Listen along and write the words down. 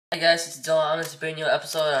Hey guys, it's Dylan. I'm just bringing you an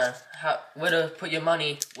episode on where to put your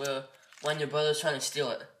money when your brother's trying to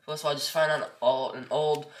steal it. First of all, just find an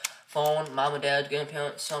old phone, mom or dad,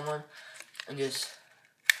 grandparent, someone, and just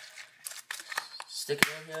stick it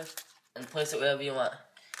in here and place it wherever you want.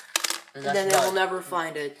 And then they will never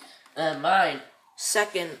find it. And mine,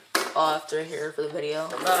 second after here for the video.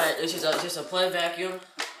 Mine is just a plain vacuum.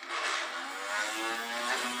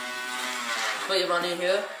 Put your money in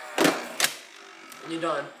here, and you're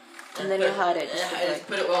done. And then you hide it. Just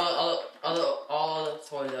put it where all the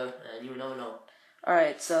toys are, and you never know.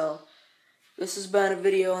 Alright, so this has been a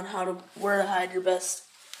video on where to hide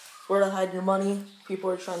your money. People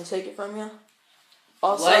are trying to take it from you.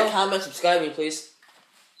 Also, like, comment, subscribe me, please.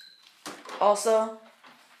 Also,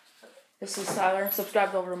 this is Tyler.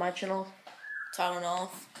 Subscribe over to my channel, Tyler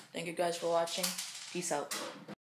Noff. Thank you guys for watching. Peace out.